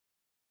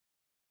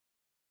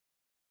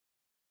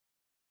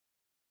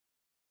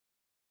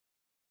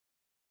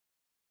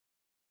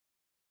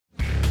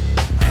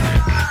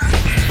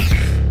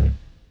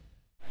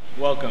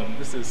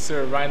This is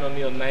Sir Ryan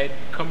O'Neal Knight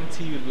coming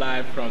to you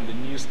live from the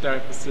New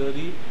Start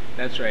facility.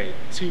 That's right,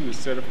 2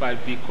 certified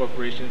B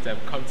corporations have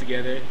come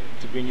together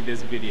to bring you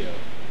this video.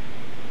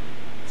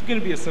 It's going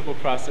to be a simple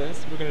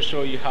process. We're going to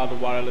show you how the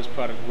waterless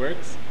product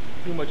works.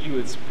 Pretty much you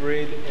would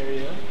spray the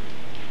area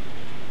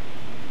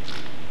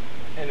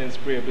and then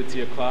spray a bit to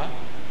your cloth.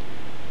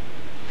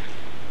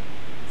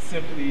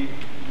 Simply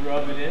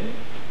rub it in.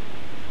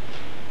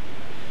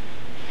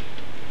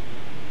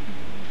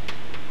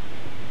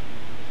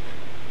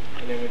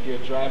 And then with your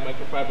dry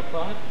microfiber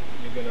cloth,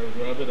 you're going to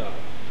rub it off.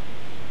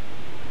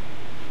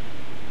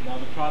 Now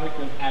the product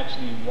is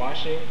actually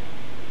washing,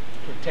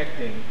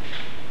 protecting,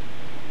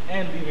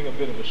 and leaving a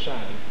bit of a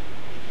shine.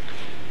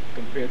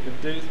 Compared to the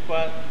dirty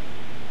spot,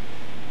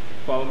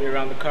 follow me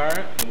around the car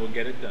and we'll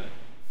get it done.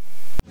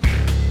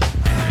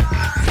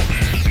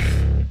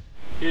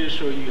 Here to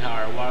show you how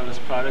our waterless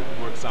product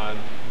works on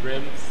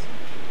rims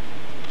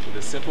with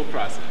a simple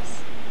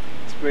process.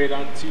 Spray it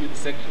onto the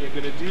section you're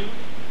going to do.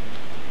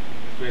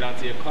 Spray it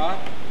onto your cloth,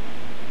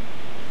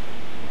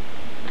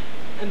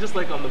 and just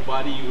like on the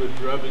body, you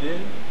would rub it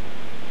in,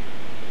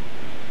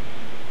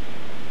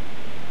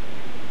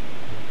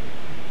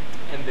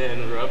 and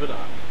then rub it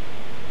off.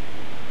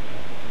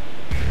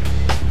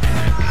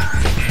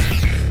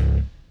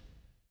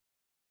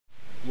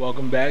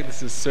 Welcome back.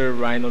 This is Sir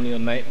Ryan O'Neal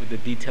Knight with the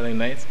Detailing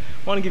Knights.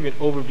 I want to give you an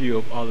overview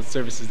of all the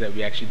services that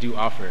we actually do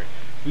offer.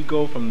 We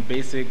go from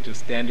basic to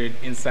standard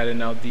inside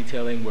and out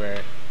detailing,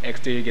 where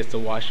exterior gets to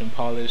wash and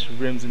polish,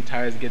 rims and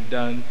tires get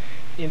done,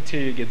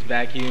 interior gets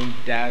vacuumed,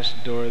 dash,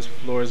 doors,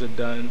 floors are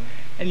done,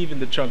 and even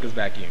the trunk is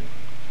vacuumed.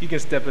 You can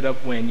step it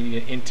up when you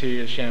need an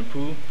interior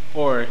shampoo,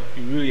 or if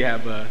you really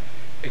have a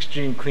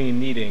extreme clean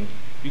needing,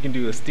 you can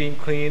do a steam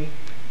clean,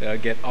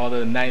 get all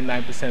the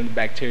 99% of the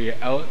bacteria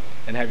out,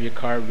 and have your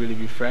car really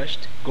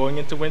refreshed going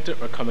into winter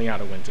or coming out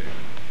of winter.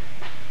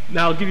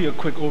 Now I'll give you a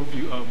quick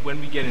overview of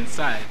when we get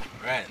inside.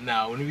 Right,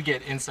 now when we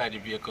get inside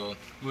your vehicle,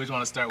 we always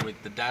want to start with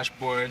the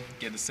dashboard,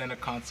 get the center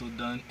console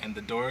done, and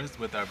the doors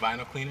with our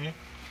vinyl cleaner.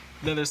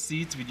 Leather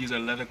seats, we'd use our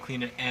leather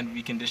cleaner and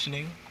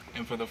reconditioning.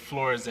 And for the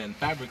floors and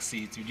fabric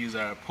seats, we'd use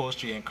our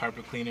upholstery and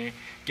carpet cleaner,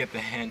 get the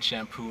hand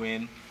shampoo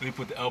in, and we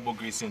put the elbow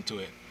grease into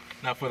it.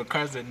 Now for the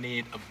cars that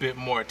need a bit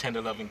more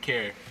tender love and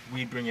care,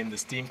 we bring in the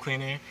steam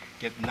cleaner,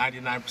 get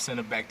 99%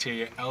 of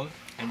bacteria out,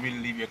 and really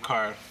leave your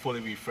car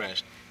fully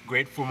refreshed.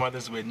 Great for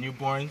mothers with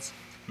newborns.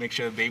 Make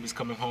sure the baby's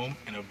coming home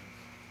in a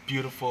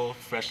beautiful,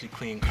 freshly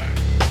clean car.